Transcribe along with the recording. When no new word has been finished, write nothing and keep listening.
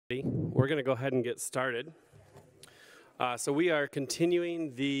We're going to go ahead and get started. So we are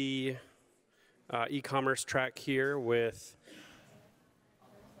continuing the e-commerce track here with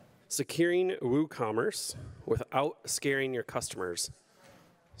securing WooCommerce without scaring your customers.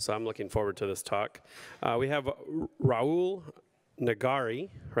 So I'm looking forward to this talk. We have Rahul Nagare,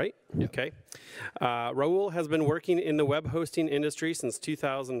 right? Yep. Okay. Rahul has been working in the web hosting industry since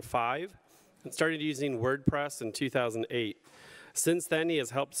 2005 and started using WordPress in 2008. Since then, he has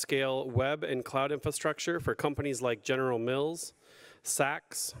helped scale web and cloud infrastructure for companies like General Mills,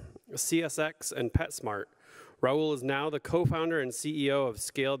 Saks, CSX, and PetSmart. Rahul is now the co-founder and CEO of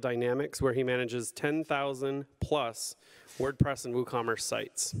Scale Dynamics, where he manages 10,000 plus WordPress and WooCommerce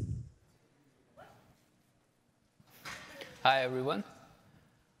sites. Hi, everyone.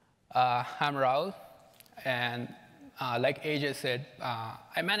 I'm Rahul, and like AJ said,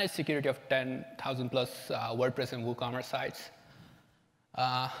 I manage security of 10,000 plus WordPress and WooCommerce sites.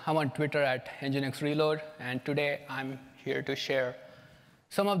 I'm on Twitter at NGINXReload, and today I'm here to share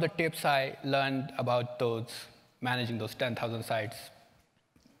some of the tips I learned about managing those 10,000 sites,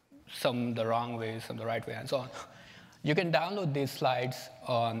 some the wrong way, some the right way, and so on. You can download these slides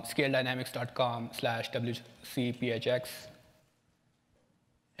on scaledynamics.com/WCPHX.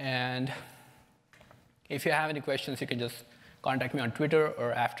 And if you have any questions, you can just contact me on Twitter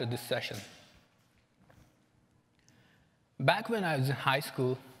or after this session. Back when I was in high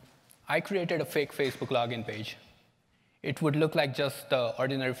school, I created a fake Facebook login page. It would look like just the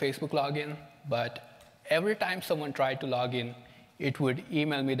ordinary Facebook login, but every time someone tried to log in, it would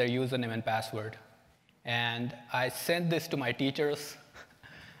email me their username and password. And I sent this to my teachers.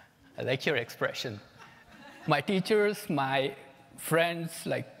 I like your expression. My teachers, my friends,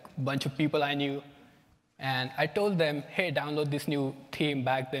 like a bunch of people I knew. And I told them, hey, download this new theme.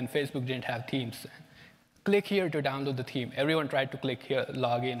 Back then, Facebook didn't have themes. Click here to download the theme. Everyone tried to click here,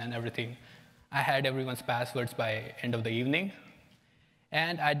 log in, and everything. I had everyone's passwords by end of the evening.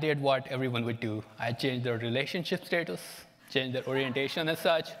 And I did what everyone would do. I changed their relationship status, changed their orientation as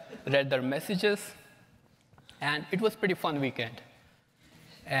such, read their messages. And it was a pretty fun weekend.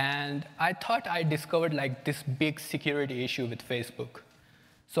 And I thought I discovered like this big security issue with Facebook.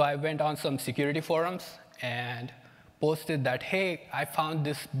 So I went on some security forums and posted that, hey, I found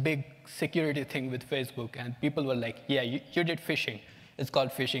this big security thing with Facebook. And people were like, yeah, you did phishing. It's called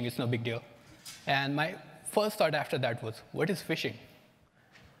phishing. It's no big deal. And my first thought after that was, what is phishing?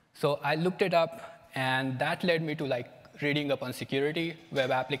 So I looked it up, and that led me to like reading up on security,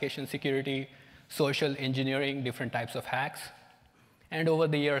 web application security, social engineering, different types of hacks. And over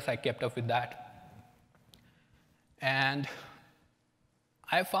the years, I kept up with that. And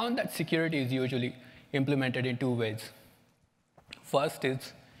I found that security is usually implemented in two ways. First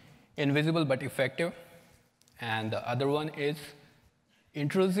is invisible but effective, and the other one is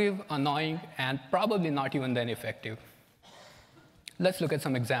intrusive, annoying, and probably not even then effective. Let's look at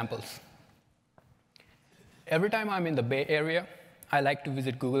some examples. Every time I'm in the Bay Area, I like to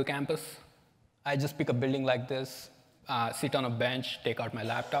visit Google Campus. I just pick a building like this, sit on a bench, take out my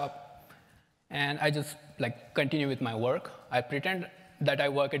laptop, and I just like continue with my work. I pretend that I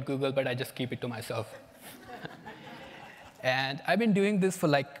work at Google, but I just keep it to myself. And I've been doing this for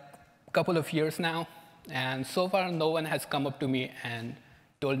like a couple of years now, and so far no one has come up to me and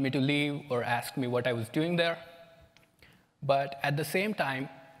told me to leave or asked me what I was doing there. But at the same time,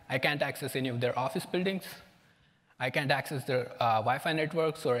 I can't access any of their office buildings. I can't access their Wi-Fi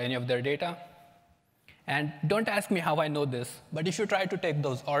networks or any of their data. And don't ask me how I know this, but if you try to take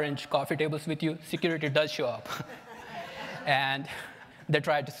those orange coffee tables with you, security does show up. And they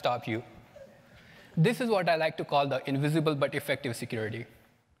try to stop you. This is what I like to call the invisible but effective security.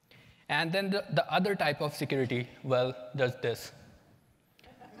 And then the other type of security, well, there's this.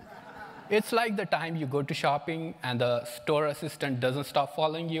 It's like the time you go to shopping and the store assistant doesn't stop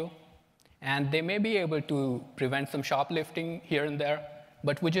following you. And they may be able to prevent some shoplifting here and there,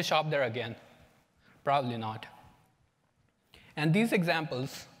 but would you shop there again? Probably not. And these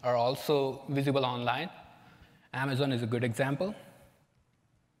examples are also visible online. Amazon is a good example.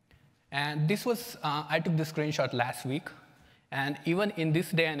 And this was, I took this screenshot last week. And even in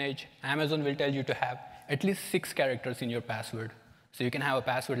this day and age, Amazon will tell you to have at least 6 characters in your password. So you can have a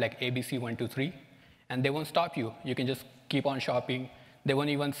password like ABC123, and they won't stop you. You can just keep on shopping. They won't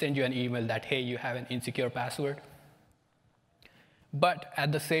even send you an email that, hey, you have an insecure password. But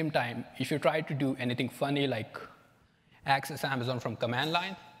at the same time, if you try to do anything funny like access Amazon from command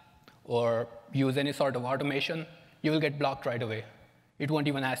line or use any sort of automation, you will get blocked right away. It won't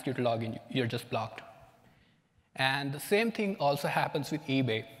even ask you to log in. You're just blocked. And the same thing also happens with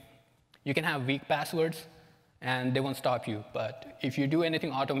eBay. You can have weak passwords, and they won't stop you. But if you do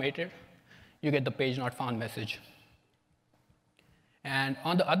anything automated, you get the page not found message. And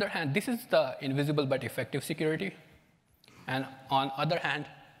on the other hand, this is the invisible but effective security. And on the other hand,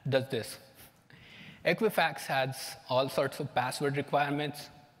 does this. Equifax has all sorts of password requirements.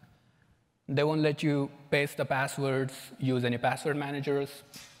 They won't let you paste the passwords, use any password managers,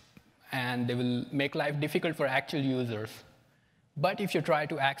 and they will make life difficult for actual users. But if you try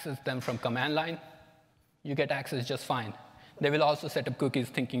to access them from command line, you get access just fine. They will also set up cookies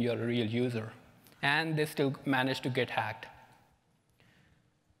thinking you're a real user. And they still manage to get hacked.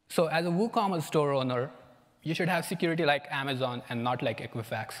 So as a WooCommerce store owner, you should have security like Amazon and not like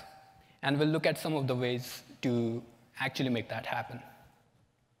Equifax. And we'll look at some of the ways to actually make that happen.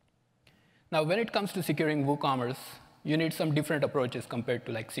 Now, when it comes to securing WooCommerce, you need some different approaches compared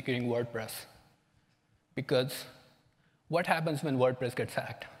to like securing WordPress. Because what happens when WordPress gets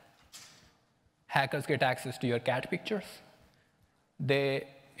hacked? Hackers get access to your cat pictures. They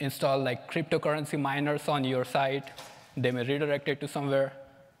install like cryptocurrency miners on your site. They may redirect it to somewhere.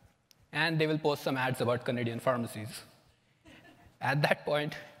 And they will post some ads about Canadian pharmacies. At that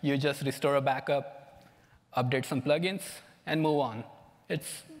point, you just restore a backup, update some plugins, and move on.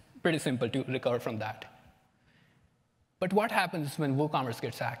 It's pretty simple to recover from that. But what happens when WooCommerce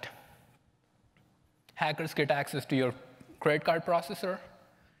gets hacked? Hackers get access to your credit card processor,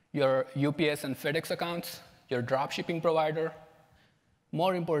 your UPS and FedEx accounts, your dropshipping provider.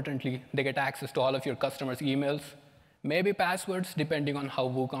 More importantly, they get access to all of your customers' emails, maybe passwords, depending on how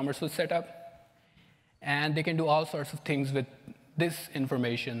WooCommerce was set up. And they can do all sorts of things with this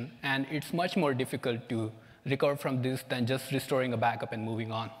information, and it's much more difficult to recover from this than just restoring a backup and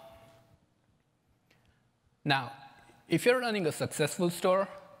moving on. Now, if you're running a successful store,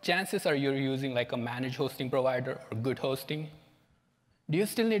 chances are you're using like a managed hosting provider or good hosting. Do you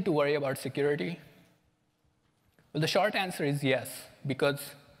still need to worry about security? Well, the short answer is yes, because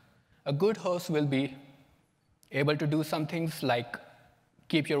a good host will be able to do some things like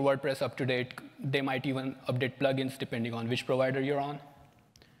keep your WordPress up to date. They might even update plugins depending on which provider you're on.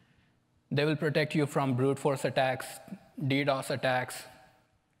 They will protect you from brute force attacks, DDoS attacks.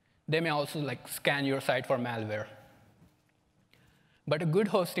 They may also like scan your site for malware. But a good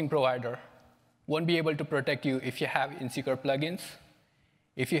hosting provider won't be able to protect you if you have insecure plugins,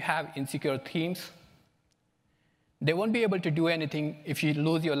 if you have insecure themes. They won't be able to do anything if you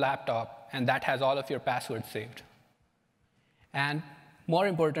lose your laptop and that has all of your passwords saved. And more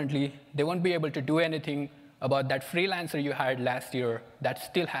importantly, they won't be able to do anything about that freelancer you hired last year that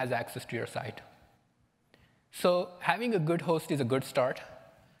still has access to your site. So having a good host is a good start,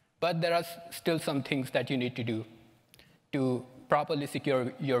 but there are still some things that you need to do to properly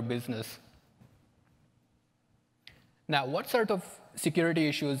secure your business. Now, what sort of security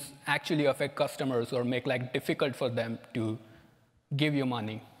issues actually affect customers or make life difficult for them to give you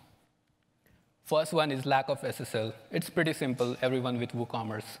money? First one is lack of SSL. It's pretty simple. Everyone with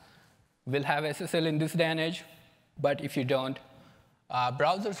WooCommerce will have SSL in this day and age, but if you don't,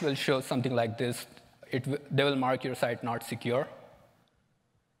 browsers will show something like this. They will mark your site not secure.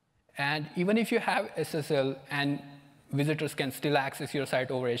 And even if you have SSL and visitors can still access your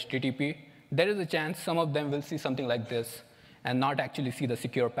site over HTTP, there is a chance some of them will see something like this and not actually see the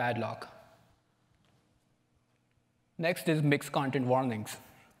secure padlock. Next is mixed content warnings.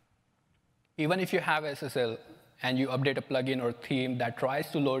 Even if you have SSL and you update a plugin or theme that tries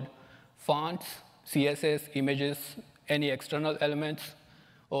to load fonts, CSS, images, any external elements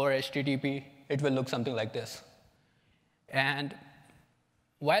over HTTP, it will look something like this. And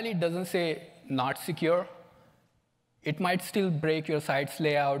while it doesn't say not secure, it might still break your site's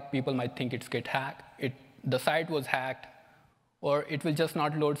layout. People might think it's get hacked. The site was hacked, or it will just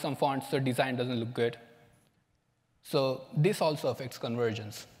not load some fonts, so design doesn't look good. So this also affects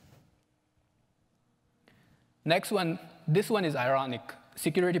conversions. Next one, this one is ironic,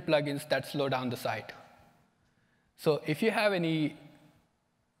 security plugins that slow down the site. So if you have any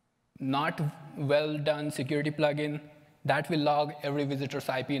not well-done security plugin, that will log every visitor's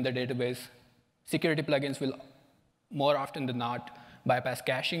IP in the database. Security plugins will, more often than not, bypass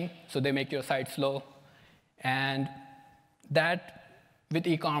caching, so they make your site slow. And that, with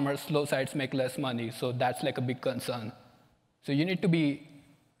e-commerce, slow sites make less money, so that's like a big concern. So you need to be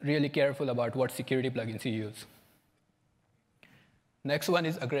really careful about what security plugins you use. Next one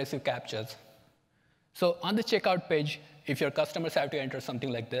is aggressive captchas. So on the checkout page, if your customers have to enter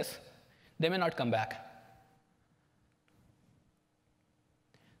something like this, they may not come back.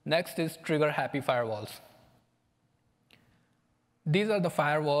 Next is trigger-happy firewalls. These are the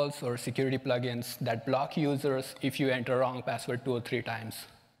firewalls or security plugins that block users if you enter wrong password 2 or 3 times.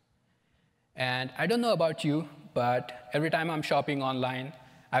 And I don't know about you, but every time I'm shopping online,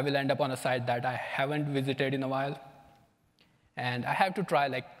 I will end up on a site that I haven't visited in a while. And I have to try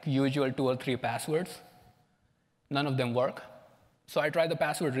like usual 2 or 3 passwords. None of them work. So I try the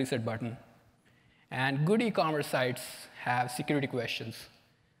password reset button. And good e-commerce sites have security questions.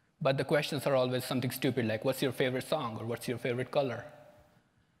 But the questions are always something stupid, like what's your favorite song or what's your favorite color?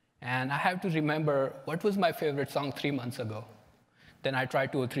 And I have to remember what was my favorite song 3 months ago. Then I try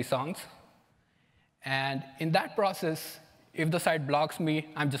 2 or 3 songs. And in that process, if the site blocks me,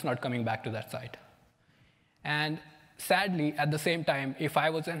 I'm just not coming back to that site. And sadly, at the same time, if I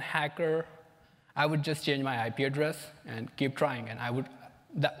was a hacker, I would just change my IP address and keep trying, and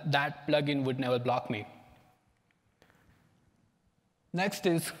that plugin would never block me. Next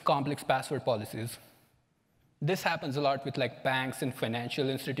is complex password policies. This happens a lot with like banks and financial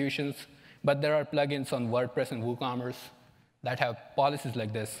institutions, but there are plugins on WordPress and WooCommerce that have policies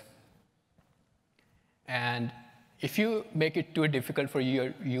like this. And if you make it too difficult for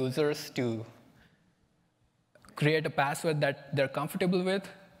your users to create a password that they're comfortable with,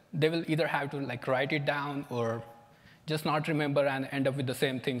 they will either have to like write it down or just not remember and end up with the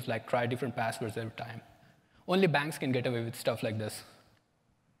same things, like try different passwords every time. Only banks can get away with stuff like this.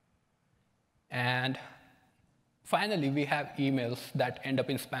 And finally, we have emails that end up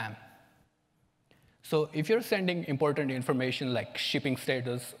in spam. So if you're sending important information like shipping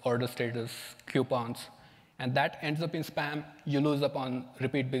status, order status, coupons, and that ends up in spam, you lose up on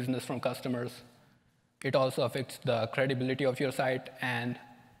repeat business from customers. It also affects the credibility of your site. And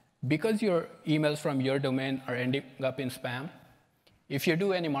because your emails from your domain are ending up in spam, if you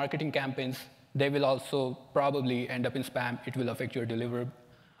do any marketing campaigns, they will also probably end up in spam. It will affect your delivered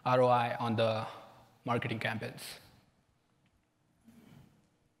ROI on the marketing campaigns.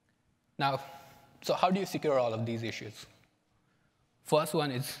 Now, so how do you secure all of these issues? First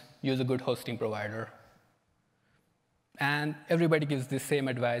one is use a good hosting provider. And everybody gives the same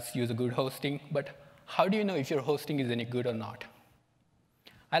advice, use a good hosting. But how do you know if your hosting is any good or not?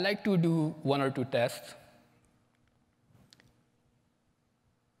 I like to do 1 or 2 tests.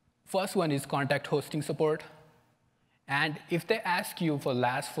 First one is contact hosting support. And if they ask you for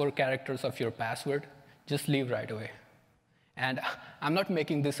last 4 characters of your password, just leave right away. And I'm not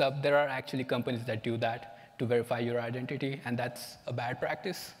making this up. There are actually companies that do that to verify your identity, and that's a bad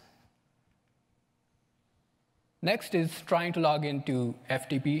practice. Next is trying to log into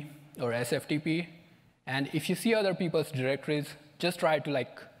FTP or SFTP. And if you see other people's directories, just try to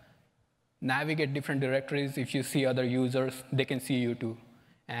like navigate different directories. If you see other users, they can see you too.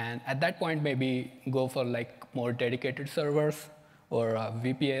 And at that point, maybe go for like more dedicated servers or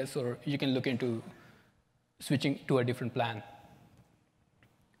VPS, or you can look into switching to a different plan.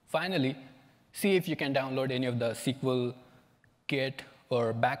 Finally, see if you can download any of the SQL, Git,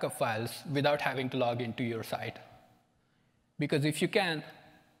 or backup files without having to log into your site. Because if you can,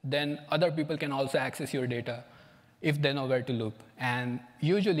 then other people can also access your data if they know where to look. And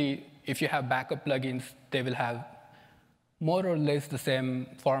usually, if you have backup plugins, they will have more or less the same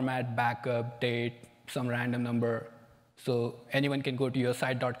format, backup, date, some random number. So anyone can go to your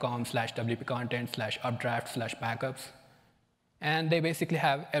site.com/wp-content/updraft/backups. And they basically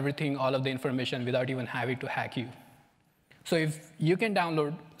have everything, all of the information, without even having to hack you. So if you can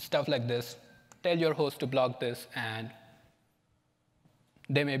download stuff like this, tell your host to block this, and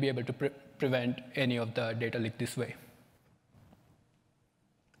they may be able to prevent any of the data leak this way.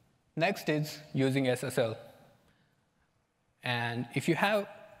 Next is using SSL. And if you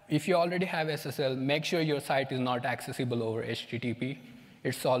already have SSL, make sure your site is not accessible over HTTP.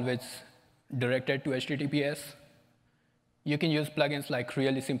 It's always directed to HTTPS. You can use plugins like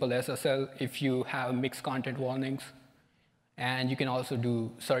Really Simple SSL if you have mixed content warnings. And you can also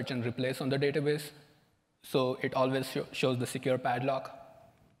do search and replace on the database. So it always shows the secure padlock.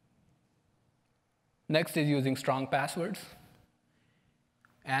 Next is using strong passwords.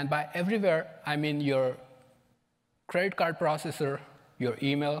 And by everywhere, I mean your credit card processor, your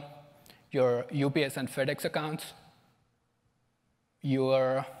email, your UPS and FedEx accounts,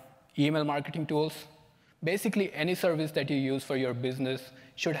 your email marketing tools. Basically, any service that you use for your business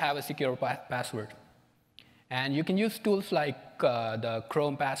should have a secure password. And you can use tools like the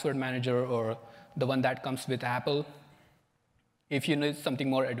Chrome Password Manager or the one that comes with Apple. If you need something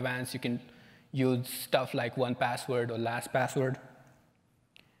more advanced, you can use stuff like 1Password or LastPassword.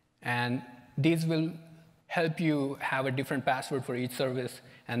 And these will help you have a different password for each service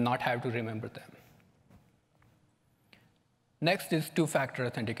and not have to remember them. Next is two-factor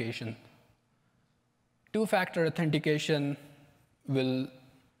authentication. Two-factor authentication will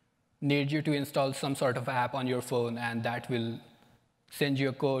need you to install some sort of app on your phone, and that will send you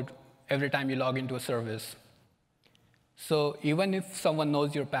a code every time you log into a service. So even if someone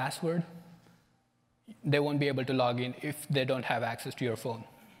knows your password, they won't be able to log in if they don't have access to your phone.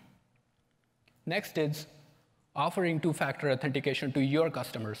 Next is offering two-factor authentication to your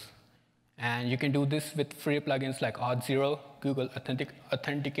customers. And you can do this with free plugins like Auth0, Google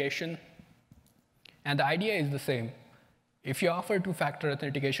Authentication. And the idea is the same. If you offer two-factor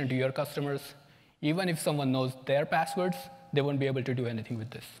authentication to your customers, even if someone knows their passwords, they won't be able to do anything with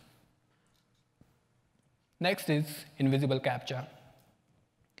this. Next is invisible CAPTCHA.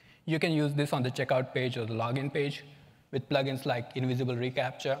 You can use this on the checkout page or the login page with plugins like Invisible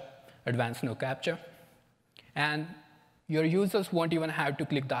reCAPTCHA, Advanced No CAPTCHA. And your users won't even have to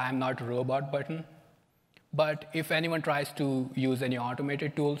click the I'm not a robot button. But if anyone tries to use any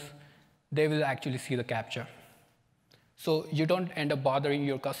automated tools, they will actually see the CAPTCHA. So you don't end up bothering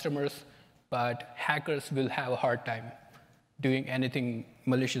your customers, but hackers will have a hard time doing anything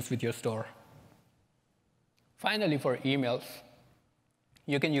malicious with your store. Finally, for emails,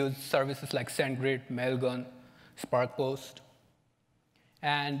 you can use services like SendGrid, Mailgun, SparkPost.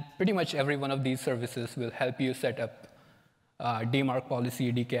 And pretty much every one of these services will help you set up DMARC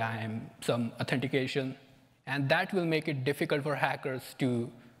policy, DKIM, some authentication. And that will make it difficult for hackers to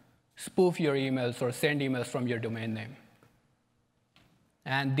spoof your emails or send emails from your domain name.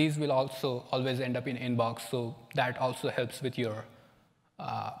 And these will also always end up in inbox, so that also helps with your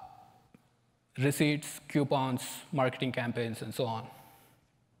receipts, coupons, marketing campaigns, and so on.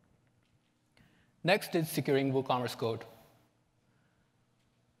 Next is securing WooCommerce code.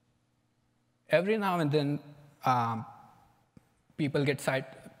 Every now and then,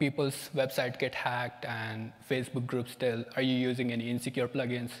 people's website get hacked, and Facebook groups tell, are you using any insecure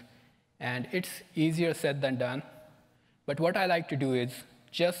plugins? And it's easier said than done. But what I like to do is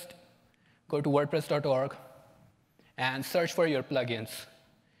just go to WordPress.org and search for your plugins.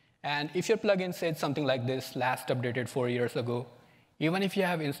 And if your plugin said something like this, last updated 4 years ago, even if you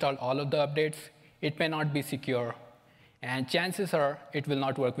have installed all of the updates, it may not be secure. And chances are it will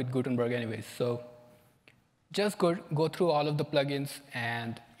not work with Gutenberg anyways. So just go through all of the plugins.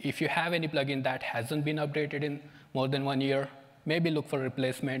 And if you have any plugin that hasn't been updated in more than 1 year, maybe look for a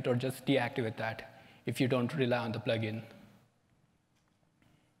replacement or just deactivate that if you don't rely on the plugin.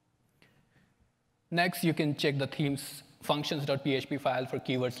 Next, you can check the themes functions.php file for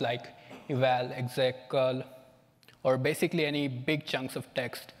keywords like eval, exec, curl, or basically any big chunks of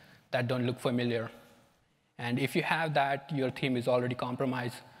text that don't look familiar. And if you have that, your theme is already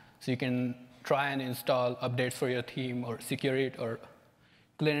compromised, so you can try and install updates for your theme or secure it or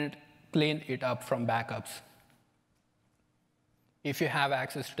clean it up from backups. If you have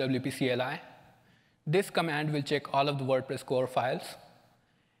access to WP CLI, this command will check all of the WordPress core files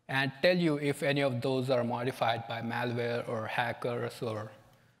and tell you if any of those are modified by malware or hackers or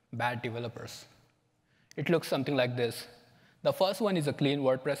bad developers. It looks something like this. The first one is a clean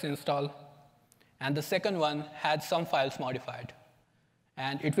WordPress install, and the second one had some files modified.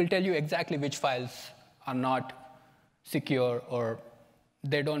 And it will tell you exactly which files are not secure or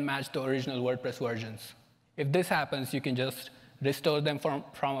they don't match the original WordPress versions. If this happens, you can just restore them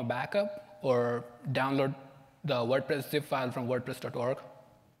from a backup or download the WordPress zip file from WordPress.org.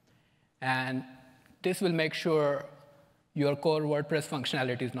 And this will make sure your core WordPress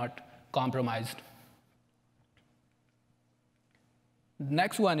functionality is not compromised. The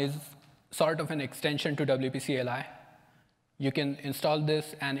next one is sort of an extension to WP CLI. You can install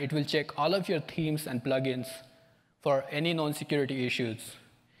this, and it will check all of your themes and plugins for any known security issues.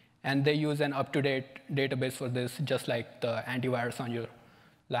 And they use an up-to-date database for this, just like the antivirus on your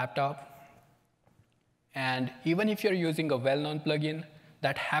laptop. And even if you're using a well-known plugin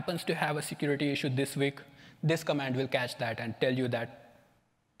that happens to have a security issue this week, this command will catch that and tell you that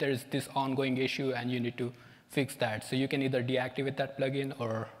there's this ongoing issue and you need to fix that. So you can either deactivate that plugin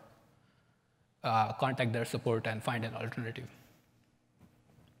or contact their support and find an alternative.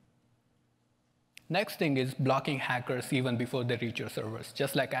 Next thing is blocking hackers even before they reach your servers,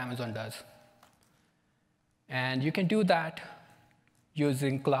 just like Amazon does. And you can do that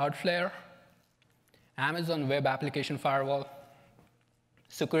using Cloudflare, Amazon Web Application Firewall,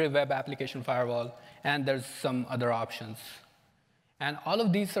 Secure Web Application Firewall, and there's some other options. And all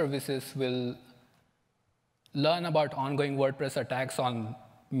of these services will learn about ongoing WordPress attacks on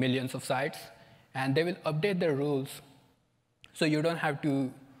millions of sites, and they will update their rules so you don't have to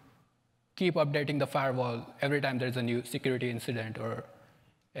keep updating the firewall every time there's a new security incident or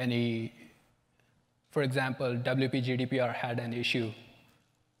any, for example, WP GDPR had an issue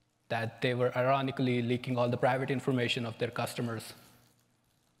that they were ironically leaking all the private information of their customers.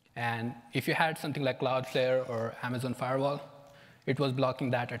 And if you had something like Cloudflare or Amazon Firewall, it was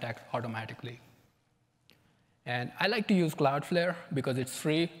blocking that attack automatically. And I like to use Cloudflare because it's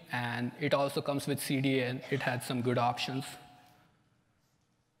free, and it also comes with CDA, and it had some good options.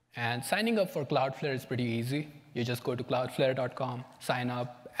 And signing up for Cloudflare is pretty easy. You just go to cloudflare.com, sign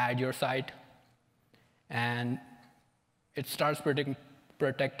up, add your site, and it starts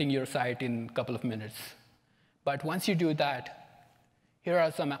protecting your site in a couple of minutes. But once you do that, here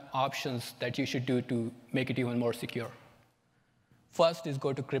are some options that you should do to make it even more secure. First is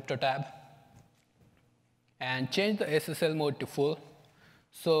go to Crypto tab and change the SSL mode to full.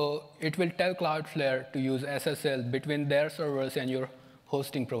 So it will tell Cloudflare to use SSL between their servers and your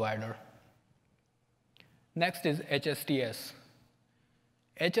hosting provider. Next is HSTS.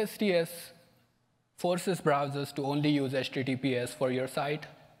 HSTS forces browsers to only use HTTPS for your site.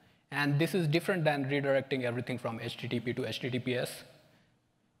 And this is different than redirecting everything from HTTP to HTTPS.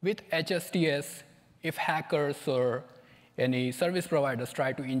 With HSTS, if hackers or any service providers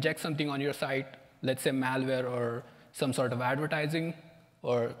try to inject something on your site, let's say malware or some sort of advertising,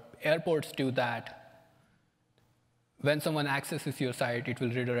 or airports do that, when someone accesses your site, it will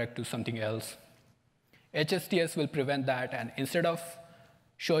redirect to something else. HSTS will prevent that, and instead of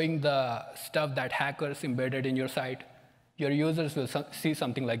showing the stuff that hackers embedded in your site, your users will see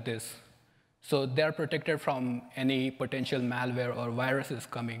something like this. So they're protected from any potential malware or viruses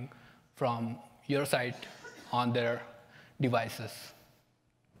coming from your site on their devices.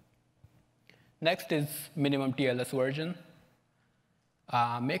 Next is minimum TLS version.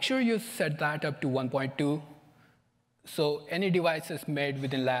 Make sure you set that up to 1.2. So any devices made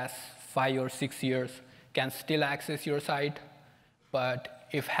within last 5 or 6 years can still access your site. But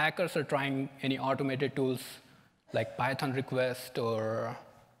if hackers are trying any automated tools like Python request or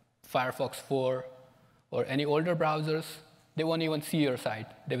Firefox 4 or any older browsers, they won't even see your site.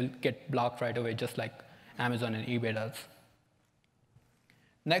 They will get blocked right away, just like Amazon and eBay does.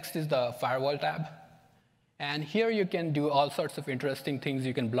 Next is the firewall tab. And here you can do all sorts of interesting things.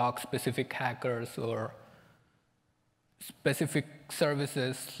 You can block specific hackers or specific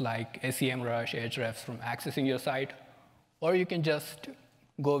services like SEMrush, Ahrefs from accessing your site. Or you can just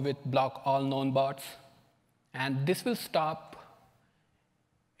go with block all known bots. And this will stop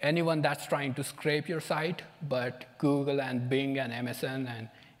anyone that's trying to scrape your site, but Google and Bing and MSN and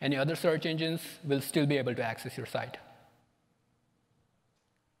any other search engines will still be able to access your site.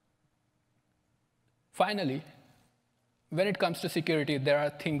 Finally, when it comes to security, there are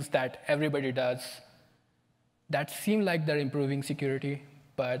things that everybody does that seem like they're improving security,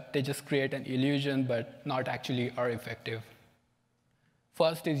 but they just create an illusion, but not actually are effective.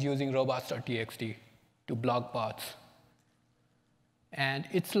 First is using robots.txt to block bots. And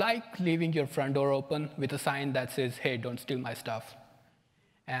it's like leaving your front door open with a sign that says, hey, don't steal my stuff.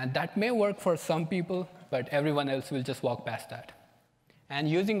 And that may work for some people, but everyone else will just walk past that. And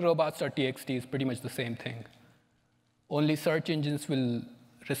using robots.txt is pretty much the same thing. Only search engines will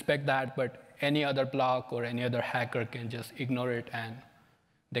respect that, but any other block or any other hacker can just ignore it, and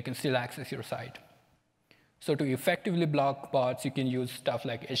they can still access your site. So to effectively block bots, you can use stuff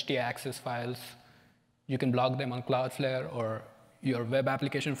like htaccess files. You can block them on Cloudflare or your web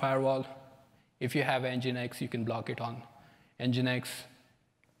application firewall. If you have Nginx, you can block it on Nginx.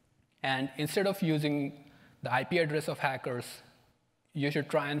 And instead of using the IP address of hackers, you should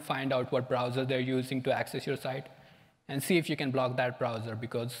try and find out what browser they're using to access your site and see if you can block that browser,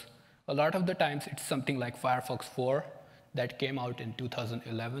 because a lot of the times it's something like Firefox 4 that came out in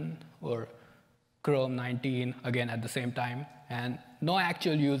 2011 or Chrome 19, again at the same time, and no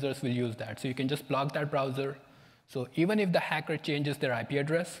actual users will use that. So you can just block that browser. So even if the hacker changes their IP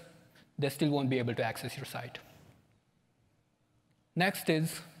address, they still won't be able to access your site. Next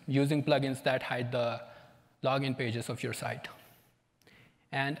is using plugins that hide the login pages of your site.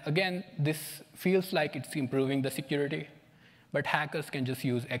 And again, this feels like it's improving the security, but hackers can just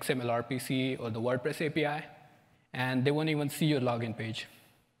use XML-RPC or the WordPress API, and they won't even see your login page.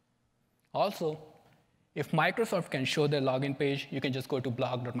 Also, if Microsoft can show their login page, you can just go to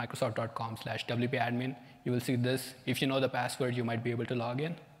blog.microsoft.com/wpadmin. You will see this. If you know the password, you might be able to log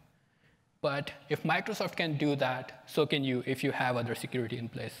in. But if Microsoft can do that, so can you if you have other security in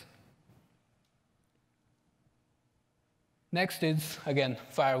place. Next is, again,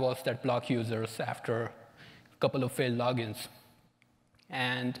 firewalls that block users after a couple of failed logins.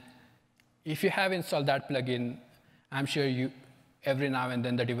 And if you have installed that plugin, I'm sure every now and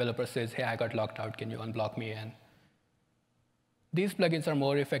then the developer says, hey, I got locked out, can you unblock me? And these plugins are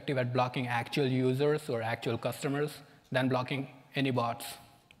more effective at blocking actual users or actual customers than blocking any bots,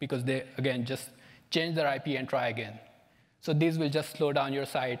 because they, again, just change their IP and try again. So these will just slow down your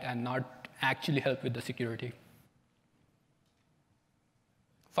site and not actually help with the security.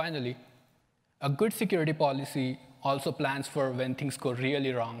 Finally, a good security policy also plans for when things go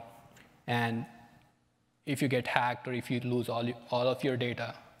really wrong, and if you get hacked or if you lose all of your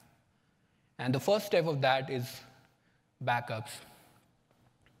data. And the first step of that is backups.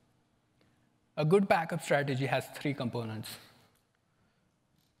 A good backup strategy has 3 components: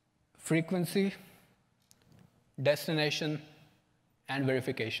 frequency, destination, and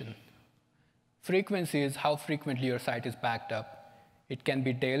verification. Frequency is how frequently your site is backed up. It can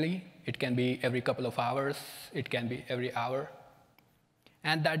be daily, it can be every couple of hours, it can be every hour.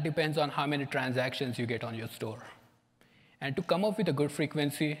 And that depends on how many transactions you get on your store. And to come up with a good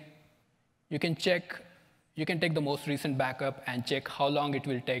frequency, you can take the most recent backup and check how long it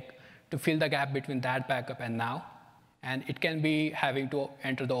will take to fill the gap between that backup and now. And it can be having to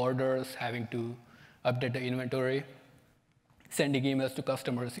enter the orders, having to update the inventory, sending emails to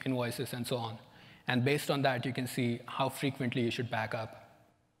customers, invoices, and so on. And based on that, you can see how frequently you should back up.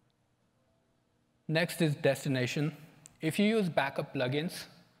 Next is destination. If you use backup plugins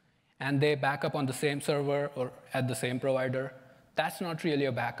and they back up on the same server or at the same provider, that's not really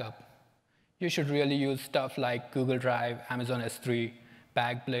a backup. You should really use stuff like Google Drive, Amazon S3,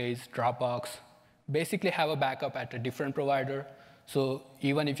 Backblaze, Dropbox. Basically have a backup at a different provider. So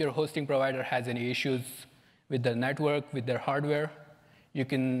even if your hosting provider has any issues with their network, with their hardware, you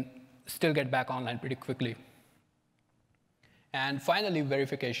can still get back online pretty quickly. And finally,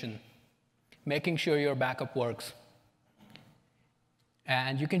 verification, making sure your backup works.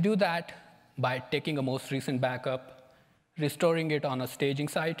 And you can do that by taking a most recent backup, restoring it on a staging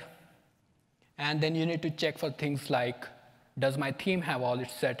site, and then you need to check for things like, does my theme have all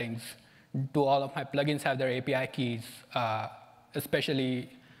its settings? Do all of my plugins have their API keys, especially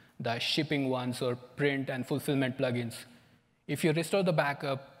the shipping ones or print and fulfillment plugins? If you restore the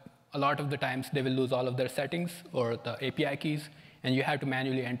backup, a lot of the times they will lose all of their settings or the API keys, and you have to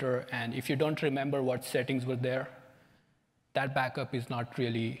manually enter. And if you don't remember what settings were there, that backup is not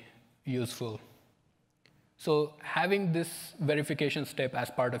really useful. So having this verification step as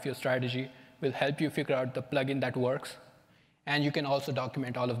part of your strategy will help you figure out the plugin that works. And you can also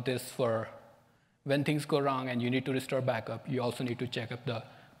document all of this for when things go wrong and you need to restore backup. You also need to check up the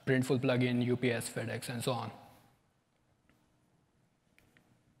Printful plugin, UPS, FedEx, and so on.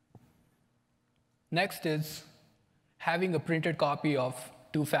 Next is having a printed copy of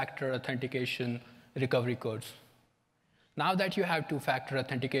 2-factor authentication recovery codes. Now that you have 2-factor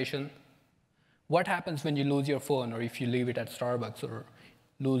authentication, what happens when you lose your phone or if you leave it at Starbucks or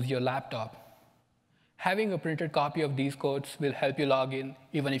lose your laptop? Having a printed copy of these codes will help you log in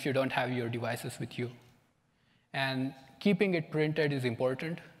even if you don't have your devices with you. And keeping it printed is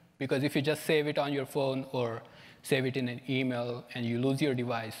important because if you just save it on your phone or save it in an email and you lose your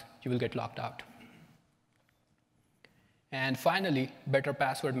device, you will get locked out. And finally, better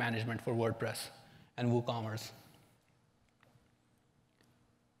password management for WordPress and WooCommerce.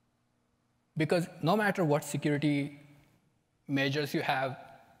 Because no matter what security measures you have,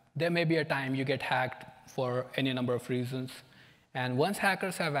 there may be a time you get hacked for any number of reasons. And once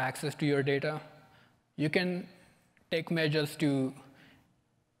hackers have access to your data, you can take measures to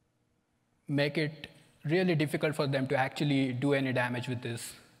make it really difficult for them to actually do any damage with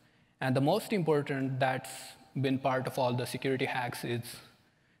this. And the most important that's been part of all the security hacks is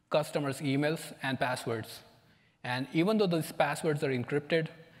customers' emails and passwords. And even though those passwords are encrypted,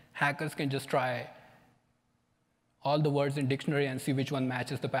 hackers can just try all the words in dictionary and see which one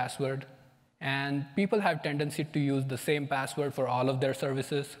matches the password. And people have tendency to use the same password for all of their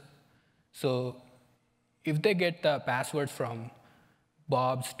services. So if they get the passwords from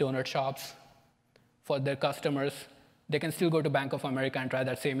Bob's Donut Shops for their customers, they can still go to Bank of America and try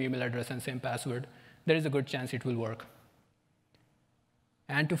that same email address and same password. There is a good chance it will work.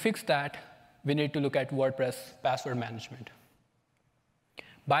 And to fix that, we need to look at WordPress password management.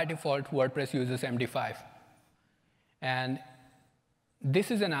 By default, WordPress uses MD5. And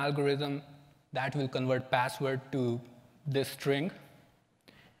this is an algorithm that will convert password to this string.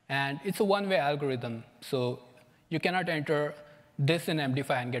 And it's a one-way algorithm. So you cannot enter this in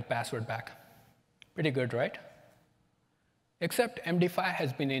MD5 and get password back. Pretty good, right? Except MD5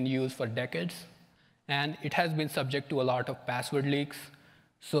 has been in use for decades. And it has been subject to a lot of password leaks.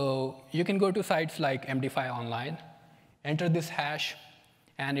 So you can go to sites like MD5 Online, enter this hash,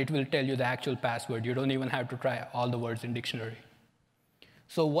 and it will tell you the actual password. You don't even have to try all the words in dictionary.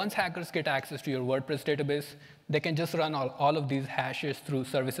 So once hackers get access to your WordPress database, they can just run all of these hashes through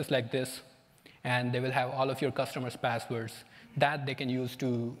services like this, and they will have all of your customers' passwords that they can use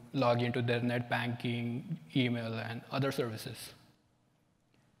to log into their net banking, email, and other services.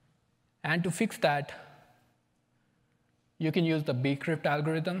 And to fix that, you can use the bcrypt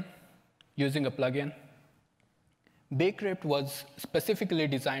algorithm using a plugin. Bcrypt was specifically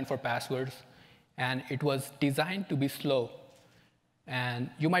designed for passwords, and it was designed to be slow. And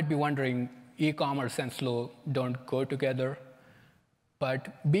you might be wondering, e-commerce and slow don't go together.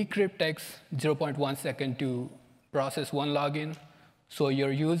 But bcrypt takes 0.1 second to process one login, so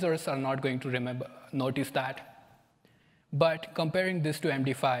your users are not going to notice that. But comparing this to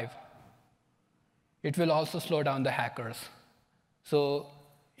MD5, it will also slow down the hackers. So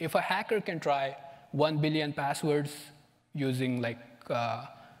if a hacker can try 1 billion passwords using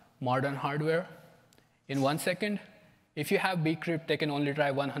modern hardware in 1 second, if you have bcrypt, they can only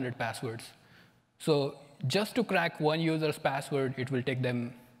try 100 passwords. So just to crack one user's password, it will take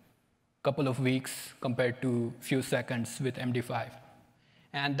them a couple of weeks compared to a few seconds with MD5.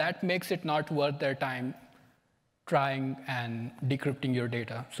 And that makes it not worth their time trying and decrypting your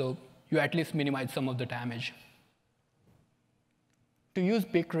data. So you at least minimize some of the damage. To use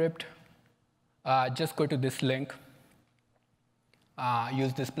bcrypt, just go to this link.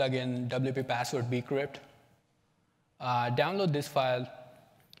 Use this plugin, WP Password Bcrypt. Download this file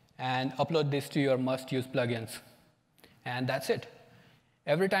and upload this to your must-use plugins. And that's it.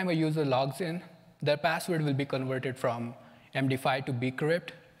 Every time a user logs in, their password will be converted from MD5 to bcrypt.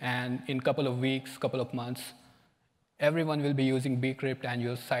 And in a couple of weeks, couple of months, everyone will be using bcrypt, and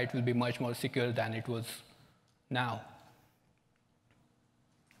your site will be much more secure than it was now.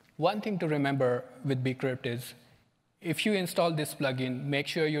 One thing to remember with bcrypt is, if you install this plugin, make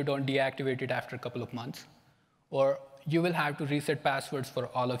sure you don't deactivate it after a couple of months, or you will have to reset passwords for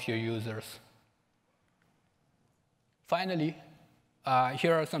all of your users. Finally,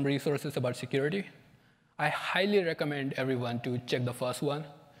 here are some resources about security. I highly recommend everyone to check the first one.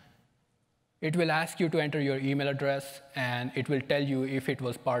 It will ask you to enter your email address, and it will tell you if it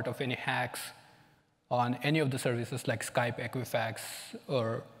was part of any hacks on any of the services like Skype, Equifax,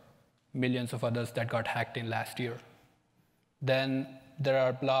 or millions of others that got hacked in last year. Then there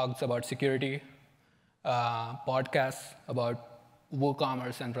are blogs about security, podcasts about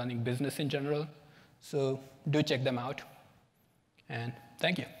WooCommerce and running business in general. So do check them out. And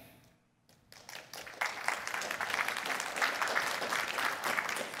thank you.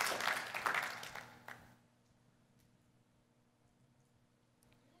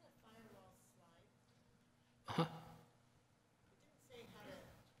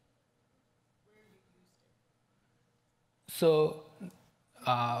 So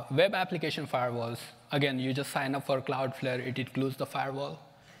web application firewalls, again, you just sign up for Cloudflare, it includes the firewall,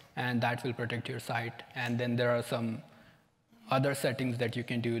 and that will protect your site. And then there are some other settings that you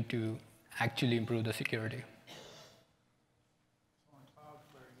can do to actually improve the security. So on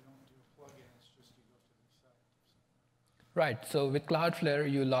Cloudflare, you don't do a plugin, it's just you go to the site. Right, so with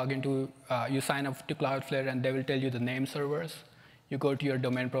Cloudflare, you log into, you sign up to Cloudflare, and they will tell you the name servers. You go to your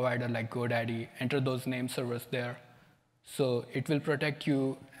domain provider like GoDaddy, enter those name servers there. So it will protect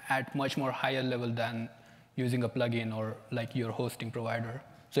you at much more higher level than using a plugin or like your hosting provider.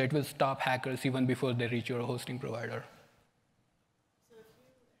 So it will stop hackers even before they reach your hosting provider. So if you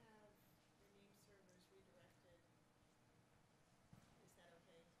have your name servers redirected, is that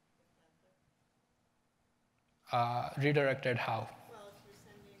okay with Cloudflare? Redirected how? Well, if you're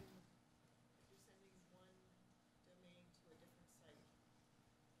sending one domain to a different site, will that be a problem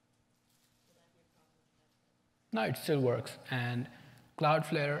with Cloudflare? No, it still works. And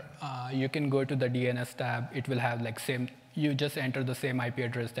Cloudflare, you can go to the DNS tab. It will have like same, you just enter the same IP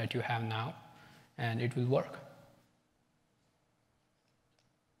address that you have now, and it will work.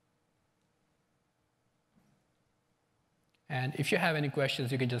 And if you have any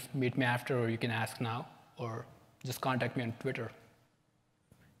questions, you can just meet me after, or you can ask now, or just contact me on Twitter.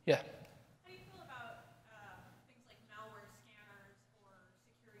 Yeah? How do you feel about things like malware scanners or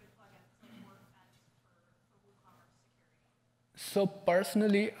security plugins like WordPress for WooCommerce security? So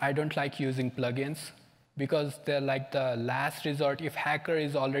personally, I don't like using plugins because they're like the last resort. If hacker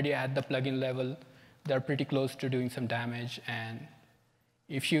is already at the plugin level, they're pretty close to doing some damage. And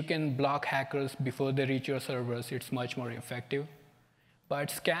if you can block hackers before they reach your servers, it's much more effective.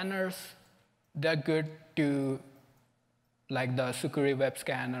 But scanners, they're good to, like the Sucuri web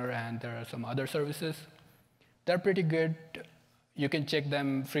scanner, and there are some other services. They're pretty good. You can check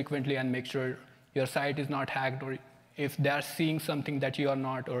them frequently and make sure your site is not hacked, or if they're seeing something that you are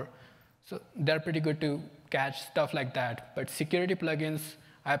not, or so they're pretty good to catch stuff like that. But security plugins,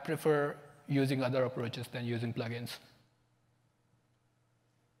 I prefer using other approaches than using plugins.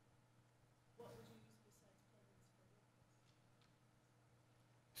 What would you use besides plugins for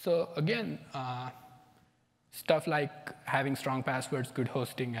WordPress? So again, stuff like having strong passwords, good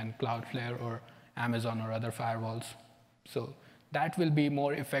hosting, and Cloudflare or Amazon or other firewalls. So that will be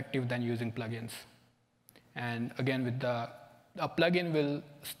more effective than using plugins. And again, a plugin will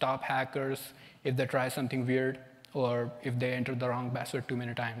stop hackers if they try something weird or if they enter the wrong password too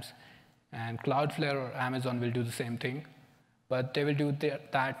many times. And Cloudflare or Amazon will do the same thing, but they will do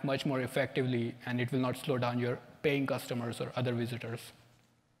that much more effectively, and it will not slow down your paying customers or other visitors.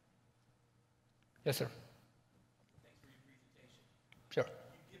 Yes, sir. Thanks for your presentation. Sure.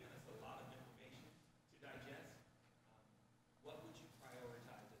 You've given us a lot of information to digest. What would you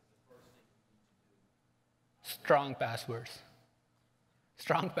prioritize as the first thing we need to do? Strong passwords.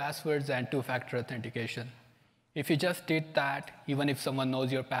 Strong passwords and two-factor authentication. If you just did that, even if someone knows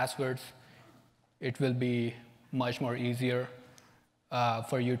your passwords, it will be much more easier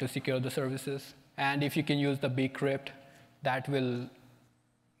for you to secure the services. And if you can use the bcrypt, that will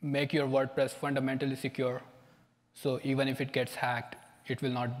make your WordPress fundamentally secure. So even if it gets hacked, it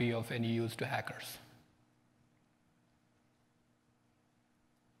will not be of any use to hackers.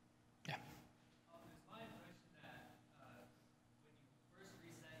 Yeah. It's my impression that when you first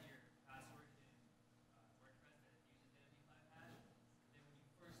reset your password in WordPress that it uses the MD5 hash, then when you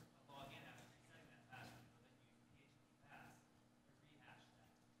first log in after resetting that password, it will then use PHP pass to rehash that at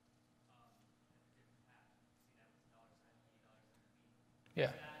a different hash. You see that with $$, $E, $B. Yeah.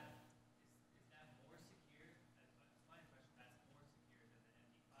 Is that more secure? That's my impression. That's more secure than the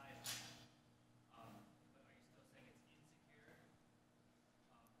MD5 hash. But are you still saying it's insecure?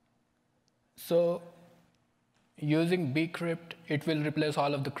 So using bcrypt, it will replace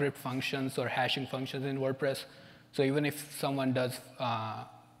all of the crypt functions or hashing functions in WordPress. So even if someone does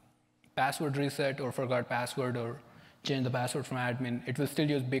password reset or forgot password or change the password from admin, it will still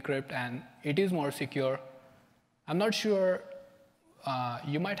use bcrypt, and it is more secure. I'm not sure.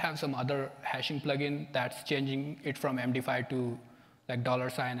 You might have some other hashing plugin that's changing it from MD5 to like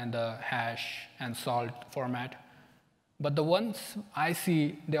 $sign and the hash and salt format. But the ones I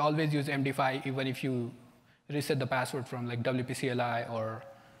see, they always use MD5 even if you reset the password from like WP-CLI or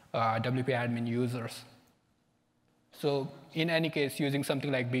WP admin users. So in any case, using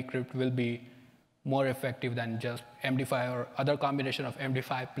something like bcrypt will be more effective than just MD5 or other combination of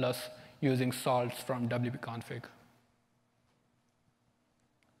MD5 plus using salts from wp-config.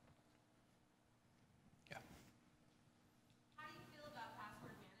 Yeah. How do you feel about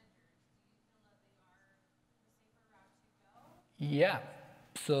password managers? Do you feel that they are the safer route to go? Yeah.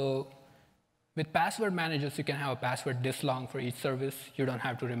 So with password managers, you can have a password this long for each service. You don't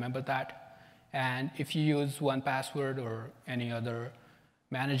have to remember that. And if you use 1Password or any other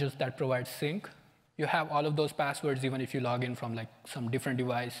managers that provide sync, you have all of those passwords even if you log in from like some different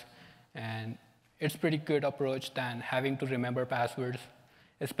device. And it's pretty good approach than having to remember passwords,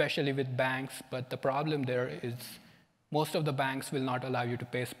 especially with banks. But the problem there is most of the banks will not allow you to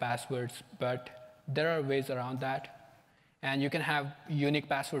paste passwords, but there are ways around that. And you can have unique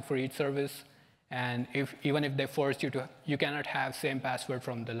password for each service. And even if they force you to, you cannot have same password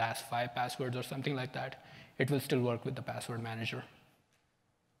from the last 5 passwords or something like that, it will still work with the password manager.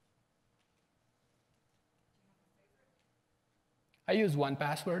 I use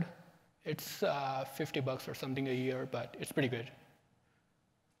 1Password. It's $50 or something a year, but it's pretty good.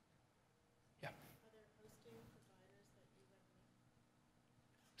 Yeah. Are there hosting providers that you recommend?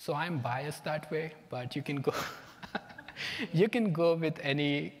 So I'm biased that way, but you can go, you can go with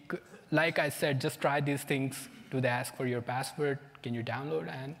any. Like I said, just try these things. Do they ask for your password? Can you download?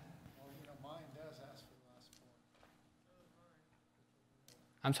 And Well, mine does ask for the last 4.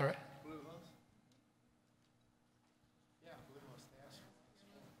 I'm sorry. Bluehost? Yeah, Bluehost, they ask for the last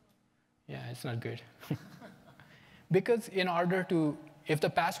 4. Yeah, it's not good. Because in order to, if the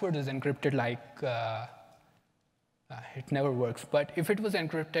password is encrypted, like it never works. But if it was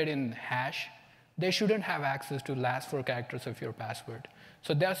encrypted in hash, they shouldn't have access to last 4 characters of your password.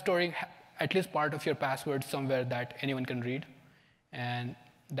 So they're storing at least part of your password somewhere that anyone can read. And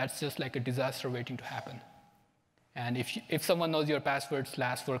that's just like a disaster waiting to happen. And if someone knows your password's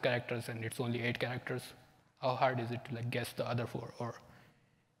last 4 characters and it's only 8 characters, how hard is it to like guess the other 4?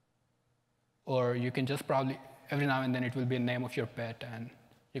 Or you can just probably, every now and then it will be a name of your pet, and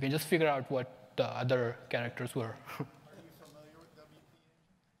you can just figure out what the other characters were. Are you familiar with WP Engine?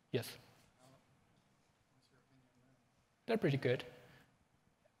 Yes. What's your opinion there? They're pretty good.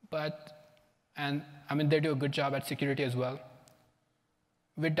 And I mean, they do a good job at security as well.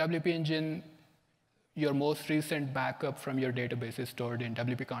 With WP Engine, your most recent backup from your database is stored in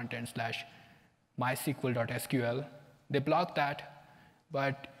wp-content/mysql.sql. They block that,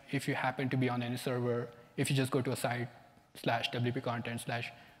 but if you happen to be on any server, if you just go to a site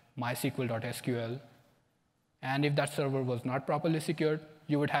 /wp-content/mysql.sql, and if that server was not properly secured,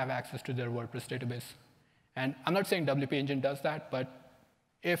 you would have access to their WordPress database. And I'm not saying WP Engine does that, but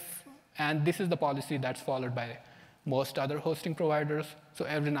and this is the policy that's followed by most other hosting providers. So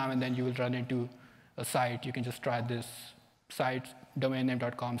every now and then you will run into a site. You can just try this site,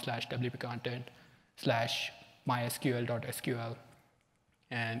 domainname.com/wp-content/mysql.sql.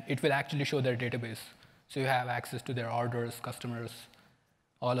 And it will actually show their database. So you have access to their orders, customers,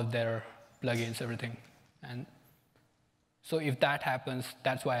 all of their plugins, everything. And so if that happens,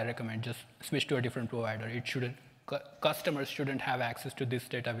 that's why I recommend just switch to a different provider. Customers shouldn't have access to this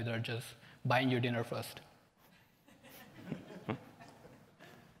data without just buying you dinner first.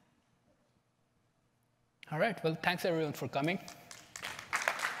 All right, well, thanks everyone for coming.